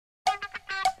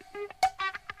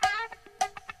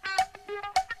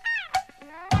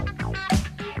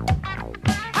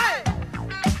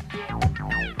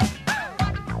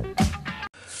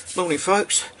Morning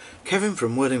folks, Kevin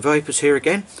from Whirling Vapours here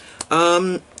again.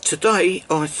 Today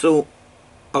I thought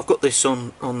I've got this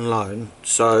on loan,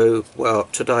 so well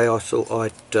today I thought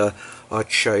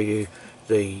I'd show you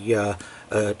the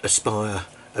Aspire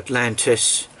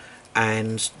Atlantis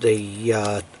and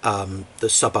the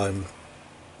sub-ohm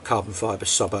carbon fibre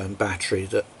sub-ohm battery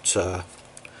that sort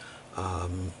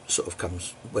of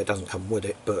comes, well, it doesn't come with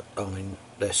it, but I mean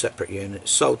they're separate units,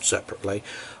 sold separately.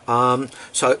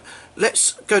 So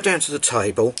let's go down to the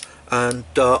table and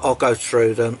I'll go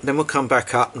through them. Then we'll come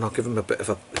back up and I'll give them a bit of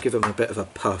a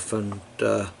puff, and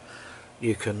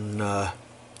you can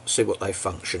see what they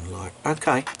function like.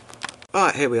 Okay.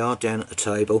 Right, here we are down at the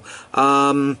table.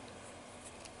 What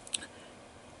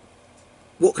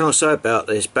can I say about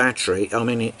this battery? I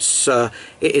mean, it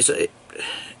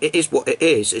is what it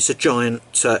is. It's a giant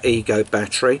E-cig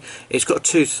battery. It's got a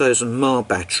 2000 mAh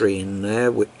battery in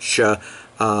there, which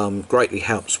greatly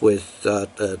helps with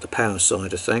the power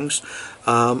side of things.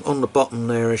 On the bottom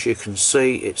there, as you can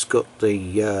see, it's got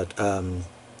the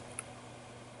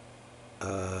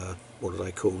what do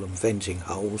they call them? Venting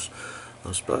holes,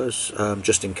 I suppose,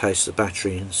 just in case the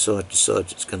battery inside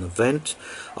decides it's going to vent.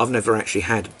 I've never actually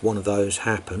had one of those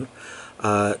happen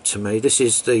to me. This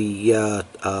is the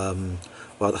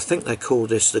well, I think they call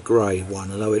this the grey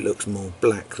one, although it looks more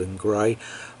black than grey.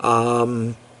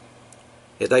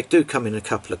 They do come in a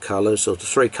couple of colours, or the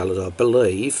three colours I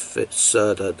believe. It's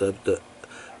the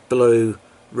blue,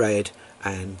 red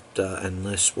and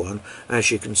this one. As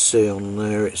you can see on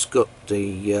there, it's got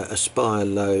the Aspire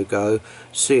logo,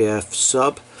 CF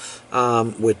sub,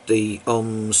 with the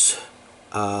ohms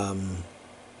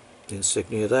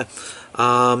insignia there.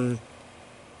 On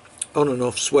and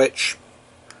off switch,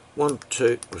 1,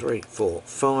 2, 3, 4,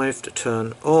 5 to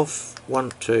turn off,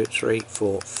 1, 2, 3,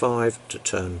 4, 5 to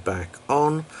turn back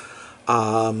on.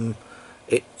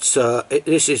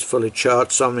 This is fully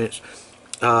charged, so I mean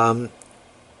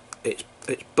it's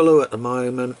blue at the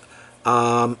moment.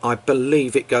 I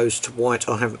believe it goes to white.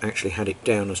 I haven't actually had it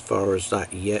down as far as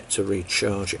that yet to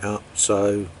recharge it up,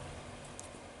 so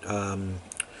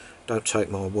don't take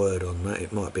my word on that.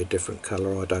 It might be a different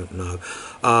colour, I don't know.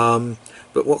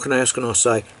 But what else can I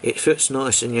say? It fits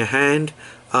nice in your hand.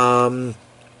 It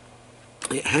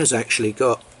has actually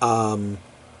got one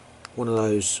of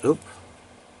those. Oh,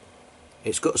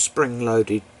 it's got a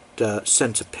spring-loaded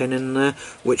centre pin in there,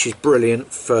 which is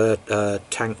brilliant for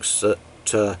tanks that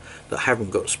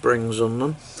haven't got springs on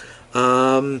them.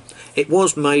 It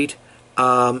was made,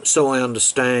 so I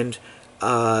understand,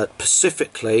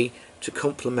 specifically to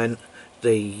complement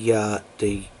the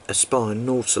Aspire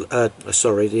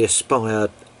the Aspire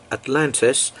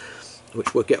Atlantis,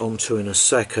 which we'll get onto in a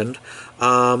second.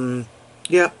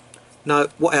 Yeah, no,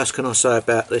 what else can I say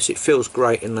about this? It feels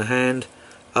great in the hand.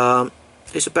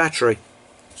 It's a battery.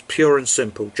 It's pure and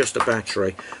simple, just a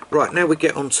battery. Right, now we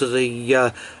get onto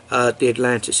the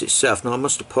Atlantis itself. Now I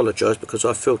must apologise because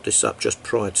I filled this up just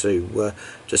prior to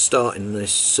starting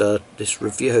this this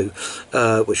review,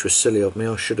 which was silly of me.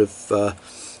 I should have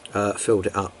filled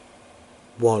it up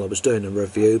while I was doing the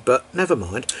review, but never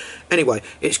mind. Anyway,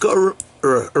 it's got a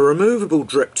removable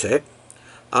drip tip.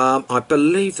 I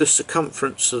believe the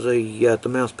circumference of the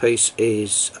mouthpiece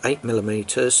is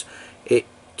 8mm. It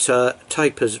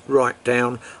tapers right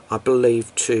down, I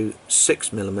believe, to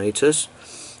 6mm.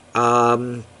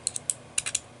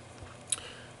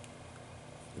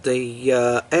 The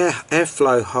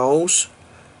airflow holes,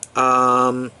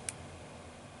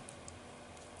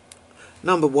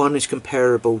 number 1 is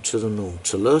comparable to the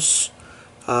Nautilus.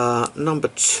 Number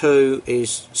 2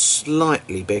 is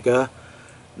slightly bigger.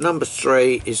 Number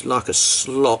 3 is like a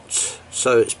slot,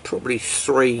 so it's probably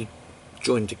 3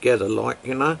 joined together, like,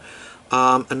 you know.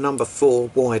 And number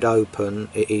 4, wide open.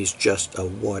 It is just a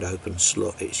wide open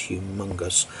slot. It's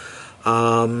humongous.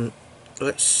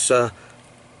 Let's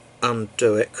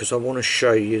undo it because I want to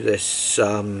show you this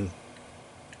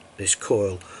this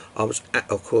coil.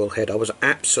 Coil head. I was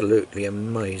absolutely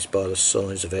amazed by the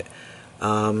size of it.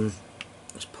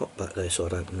 Let's pop that there so I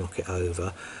don't knock it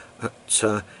over. But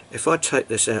if I take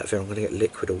this out of here, I'm going to get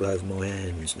liquid all over my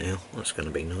hands now. That's going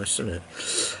to be nice, isn't it?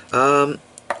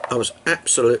 I was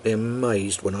absolutely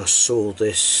amazed when I saw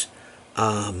this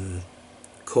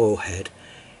coil head.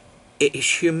 It is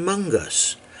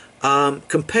humongous.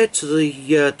 Compared to the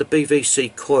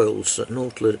BVC coils that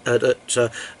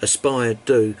Aspire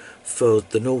do for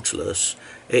the Nautilus,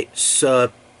 it's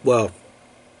well,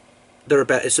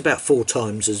 it's about 4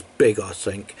 times as big, I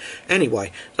think.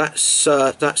 Anyway, that's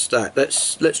that.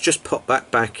 Let's just pop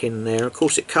that back in there. Of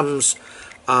course, it comes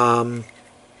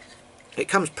it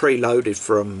comes preloaded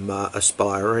from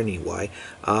Aspire anyway.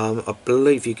 I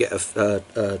believe you get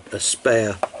a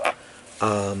spare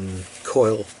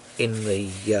coil in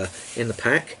the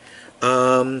pack.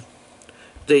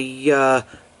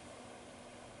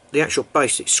 The actual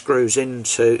basic screws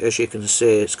into, as you can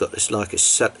see, it's got this like a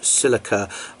silica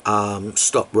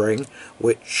stop ring,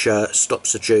 which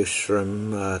stops the juice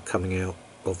from coming out,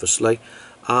 obviously.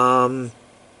 Yeah,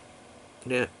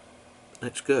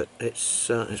 that's good. It's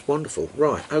wonderful.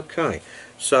 Right, okay,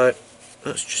 so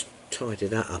let's just tidy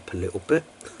that up a little bit.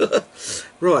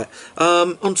 Right,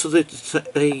 onto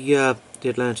the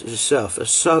Atlantis itself.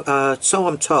 So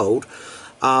I'm told,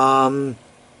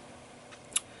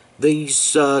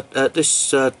 this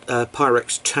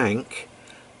Pyrex tank,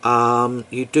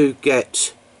 you do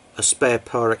get a spare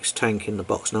Pyrex tank in the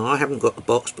box. Now I haven't got the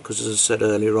box because, as I said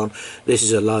earlier on, this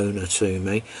is a loaner to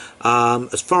me.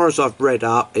 As far as I've read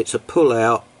up, it's a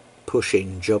pull-out,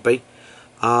 push-in jobby.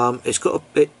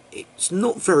 It's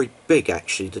not very big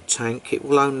actually, the tank. It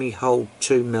will only hold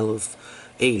 2 ml of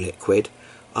e-liquid,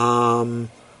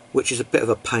 which is a bit of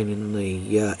a pain in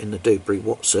the doobry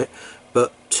what's it,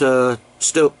 but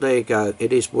still, there you go,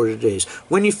 it is what it is.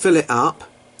 When you fill it up,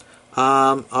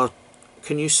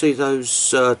 can you see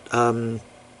those, well,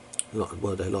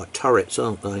 they're like turrets,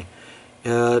 aren't they?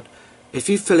 If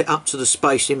you fill it up to the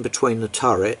space in between the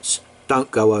turrets,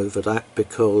 don't go over that,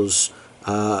 because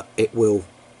it will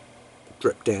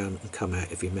drip down and come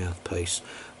out of your mouthpiece,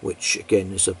 which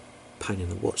again is a pain in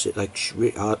the what's it.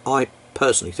 I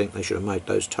personally think they should have made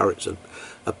those turrets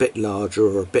a bit larger,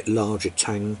 or a bit larger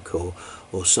tank, or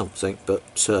something, but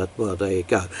well, there you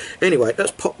go. Anyway,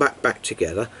 let's pop that back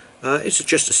together. It's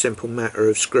just a simple matter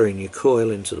of screwing your coil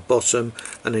into the bottom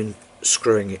and then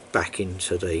screwing it back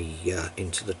into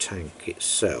the tank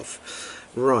itself.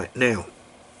 Right, now,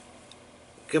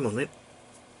 come on in.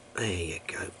 There you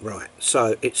go. Right,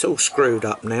 so it's all screwed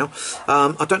up now.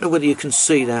 I don't know whether you can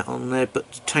see that on there,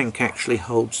 but the tank actually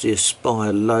holds the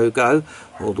Aspire logo,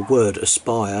 or the word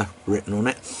Aspire written on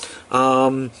it.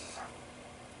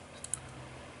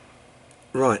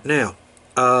 Right, now,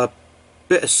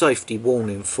 bit of safety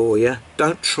warning for you.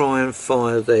 Don't try and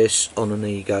fire this on an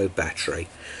Ego battery.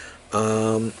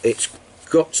 It's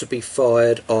got to be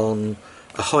fired on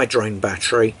a high drain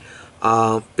battery,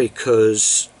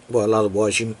 because, well,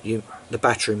 otherwise the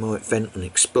battery might vent and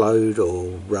explode,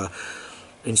 or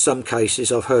in some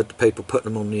cases I've heard the people put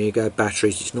them on the Ego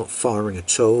batteries, it's not firing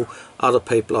at all. Other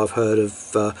people I've heard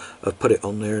have put it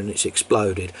on there and it's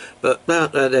exploded. But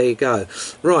there you go.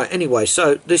 Right, anyway,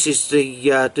 so this is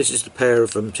the pair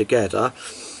of them together.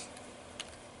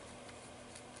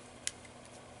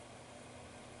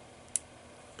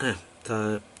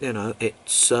 You know, it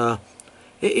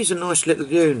is a nice little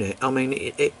unit. I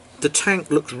mean, the tank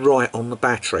looks right on the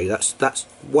battery. That's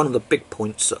one of the big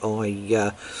points that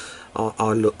I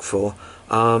look for.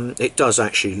 It does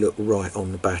actually look right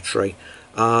on the battery.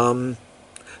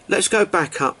 Let's go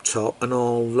back up top, and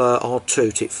I'll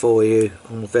toot it for you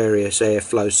on the various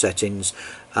airflow settings,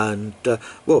 and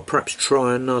well, perhaps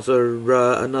try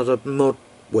another mod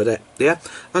with it. Yeah.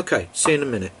 Okay. See you in a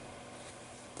minute.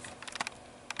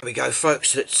 There we go,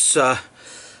 folks. It's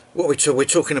what we're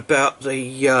talking about,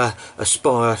 the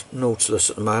Aspire Nautilus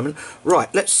at the moment.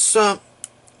 Right. Let's start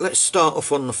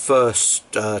off on the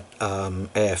first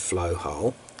airflow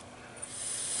hole.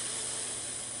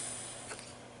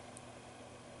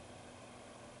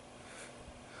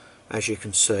 As you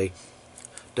can see,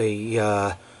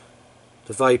 the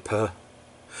vapour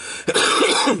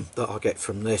that I get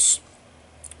from that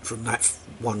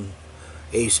one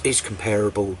is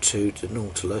comparable to the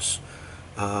Nautilus,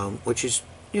 which is,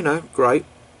 you know, great.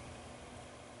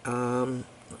 Let's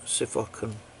see if I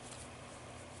can.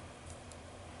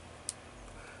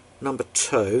 Number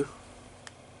 2.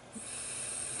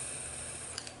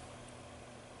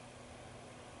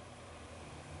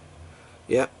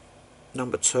 Yep,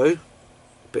 number 2. A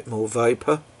bit more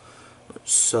vapour.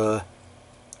 It's I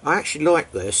actually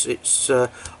like this. It's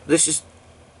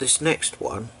this next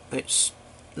one. It's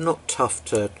not tough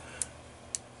to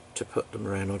put them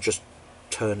around. I'm just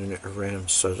turning it around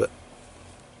so that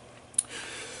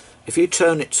if you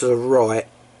turn it to the right,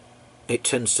 it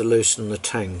tends to loosen the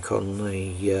tank on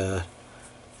the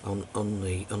on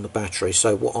the battery.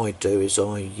 So what I do is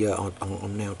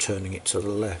I'm now turning it to the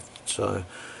left. So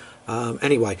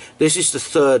anyway, this is the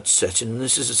third setting, and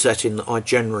this is a setting that I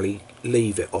generally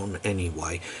leave it on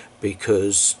anyway,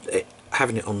 because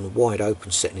having it on the wide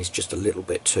open setting is just a little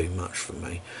bit too much for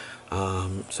me.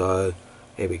 So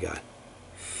here we go.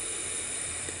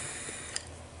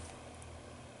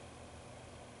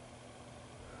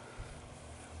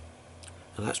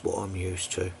 And that's what I'm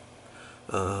used to.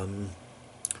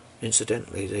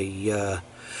 Incidentally, the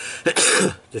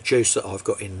the juice that I've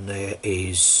got in there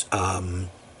is well,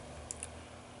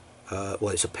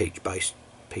 it's a peach-based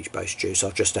juice.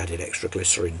 I've just added extra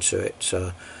glycerin to it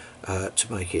to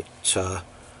make it a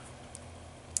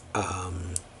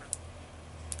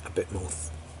bit more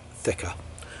thicker.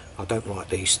 I don't like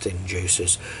these thin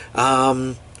juices.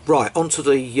 Right, onto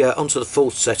the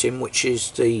fourth setting, which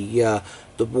is the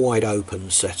wide open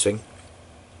setting.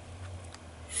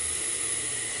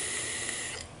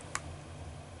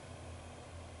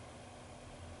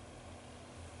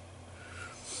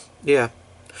 Yeah.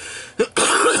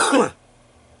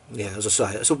 Yeah, as I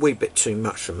say, it's a wee bit too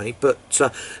much for me, but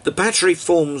the battery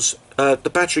performs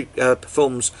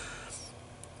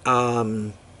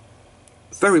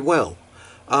very well.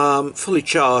 Fully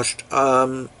charged,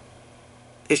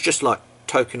 it's just like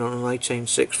toking on an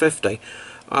 18650.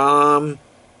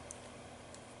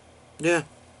 Yeah,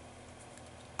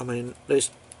 I mean,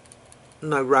 there's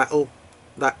no rattle.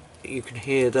 That you can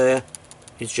hear there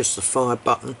is just the fire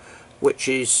button, which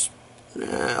is,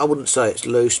 I wouldn't say it's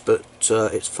loose, but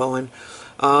it's fine.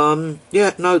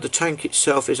 Yeah, no, the tank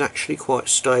itself is actually quite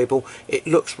stable. It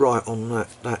looks right on that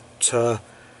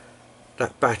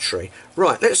battery.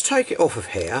 Right, let's take it off of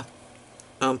here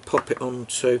and pop it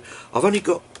onto. I've only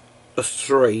got a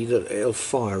 3 that it'll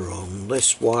fire on.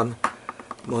 This one,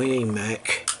 my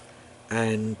E-cig,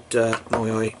 and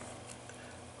my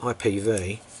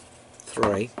IPv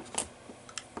 3.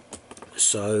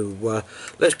 So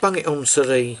let's bung it onto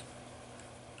the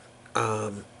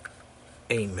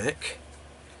E-cig.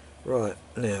 Right,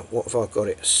 now what have I got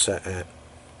it set at?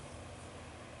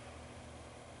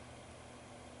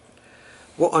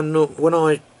 What I when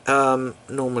I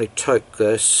normally toke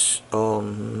this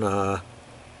on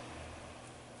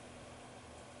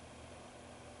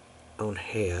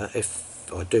here,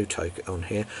 if I do toke it on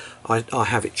here, I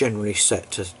have it generally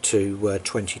set to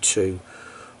 22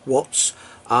 watts.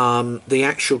 The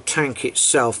actual tank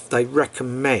itself, they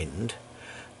recommend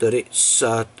that it's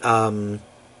that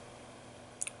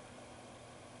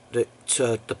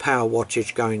the power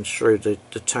wattage going through the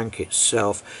tank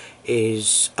itself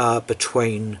is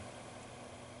between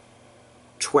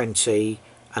 20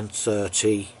 and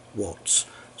 30 watts.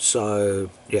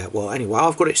 So yeah, well, anyway,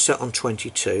 I've got it set on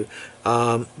 22,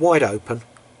 wide open.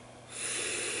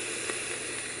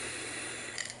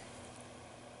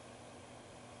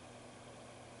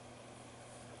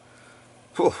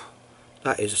 Whew,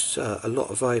 that is a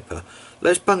lot of vapour.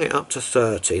 Let's bung it up to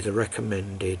 30, the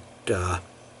recommended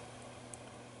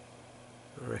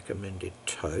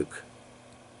toke.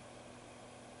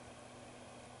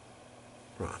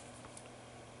 Right.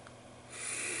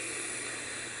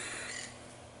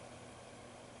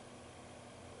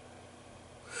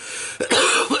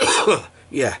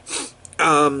 Yeah.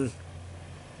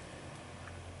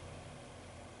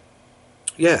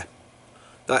 Yeah.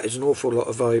 That is an awful lot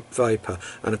of vapour,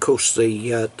 and of course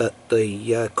the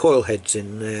coil heads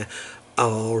in there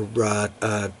are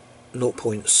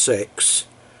 0.6,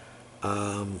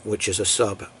 which is a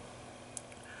sub.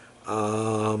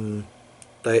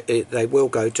 They will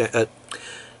go down.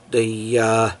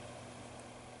 The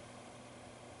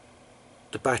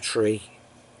battery,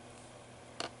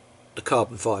 the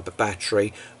carbon fibre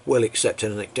battery, will accept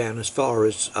anything down as far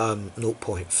as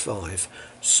 0.5.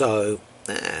 So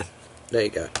there you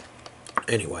go.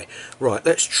 Anyway, right,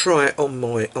 let's try it on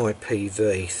my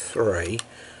IPv3.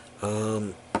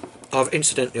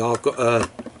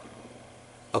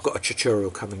 I've got a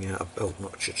tutorial coming out,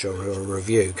 not a tutorial, a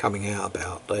review coming out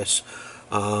about this.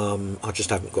 I just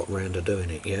haven't got around to doing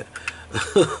it yet.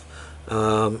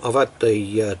 I've had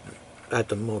the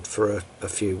mod for a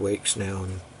few weeks now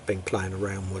and been playing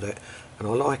around with it, and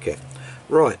I like it.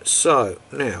 Right, so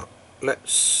now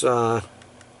let's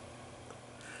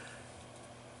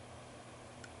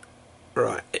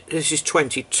right, this is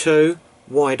 22,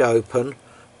 wide open.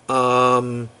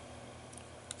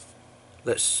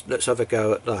 Let's have a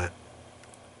go at that.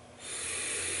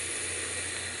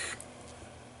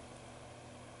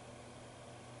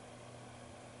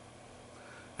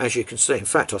 As you can see, in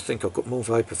fact, I think I've got more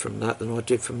vapour from that than I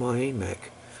did from my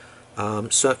E-cig.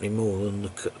 Certainly more than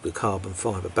the carbon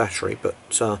fibre battery, but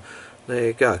there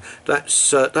you go.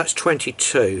 That's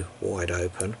 22 wide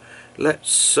open.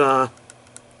 Let's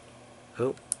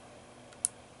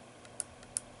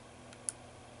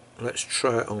let's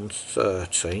try it on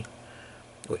 30,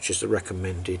 which is the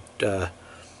recommended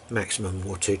maximum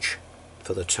wattage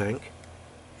for the tank.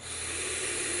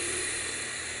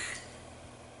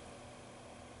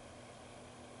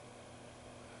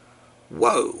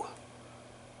 Whoa!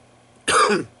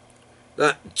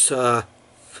 That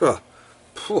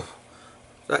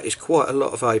That is quite a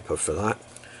lot of vapour for that.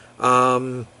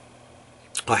 I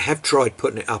have tried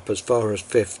putting it up as far as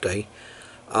 50,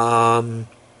 but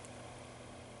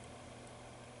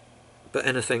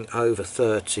anything over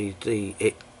 30,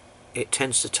 it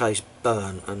tends to taste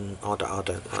burnt, and I don't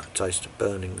like the taste of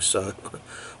burning, so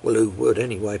well, who would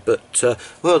anyway? But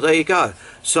well, there you go.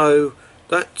 So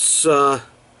that's on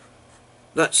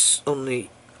the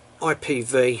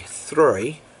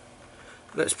IPv3.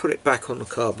 Let's put it back on the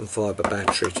carbon fibre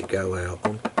battery to go out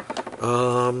on.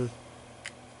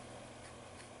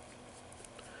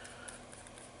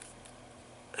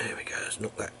 There we go, let's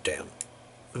knock that down.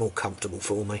 More comfortable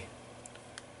for me.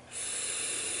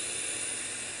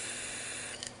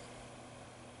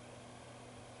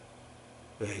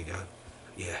 There you go.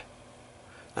 Yeah,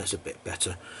 that's a bit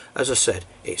better. As I said,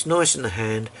 it's nice in the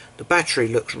hand. The battery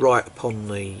looks right upon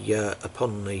the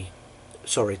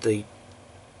the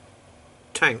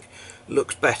tank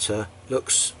looks better,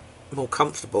 looks more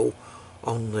comfortable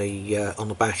on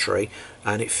the battery,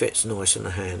 and it fits nice in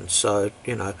the hand. So,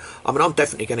 you know, I mean, I'm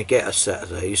definitely going to get a set of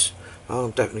these.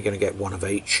 I'm definitely going to get one of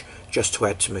each just to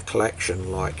add to my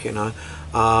collection, like, you know,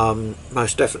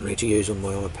 most definitely to use on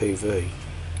my IPv3.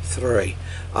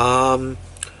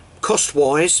 Cost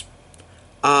wise,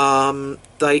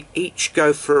 they each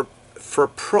go for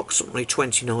approximately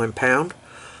 £29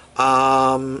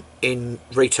 in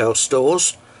retail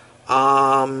stores.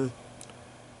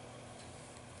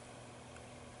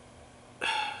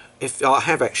 If I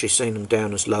have actually seen them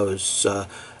down as low as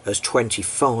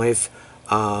 25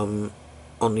 on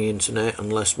the internet,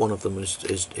 unless one of them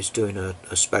is doing a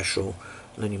special,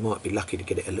 and then you might be lucky to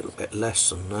get it a little bit less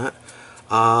than that.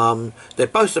 They're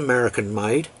both American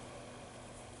made.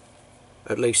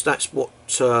 At least that's what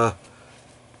it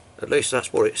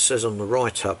says on the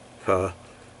write-up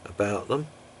about them.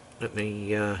 Let me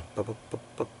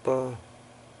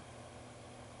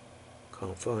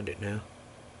can't find it now.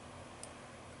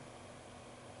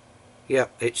 Yeah,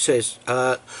 it says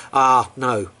no,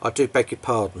 I do beg your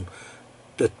pardon.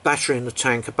 The battery and the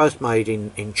tank are both made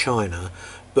in China,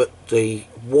 but the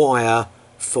wire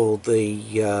for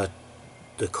the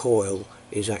coil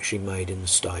is actually made in the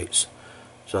States.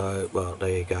 So, well,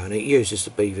 there you go, and it uses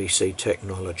the BVC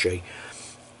technology.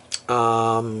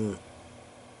 Compatible,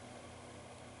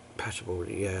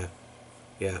 yeah.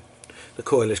 The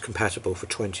coil is compatible for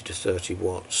 20 to 30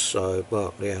 watts. So,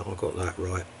 well, yeah, I got that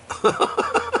right.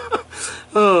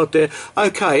 Oh dear.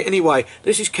 Okay, anyway,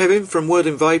 this is Kevin from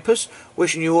Worthing Vapours,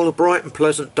 wishing you all a bright and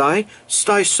pleasant day.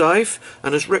 Stay safe,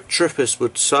 and as Rick Trippers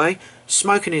would say,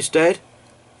 smoking is dead,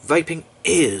 vaping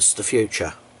is the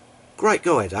future. Great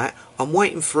guy, that. I'm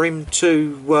waiting for him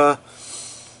to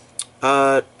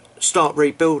start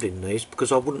rebuilding these,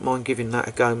 because I wouldn't mind giving that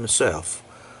a go myself,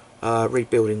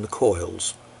 rebuilding the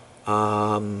coils.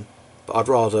 But I'd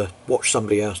rather watch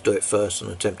somebody else do it first and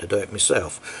attempt to do it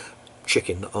myself.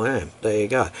 Chicken that I am. There you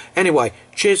go. Anyway,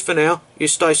 cheers for now. You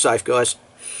stay safe, guys.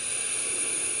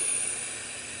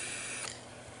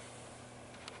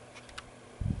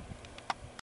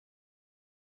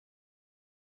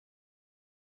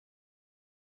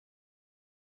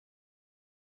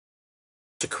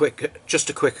 Just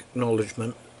a quick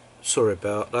acknowledgement. Sorry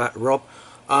about that, Rob.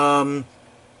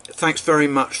 Thanks very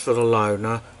much for the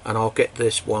loaner, and I'll get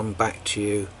this one back to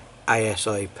you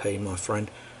ASAP, my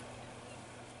friend.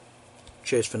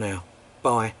 Cheers for now.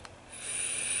 Bye.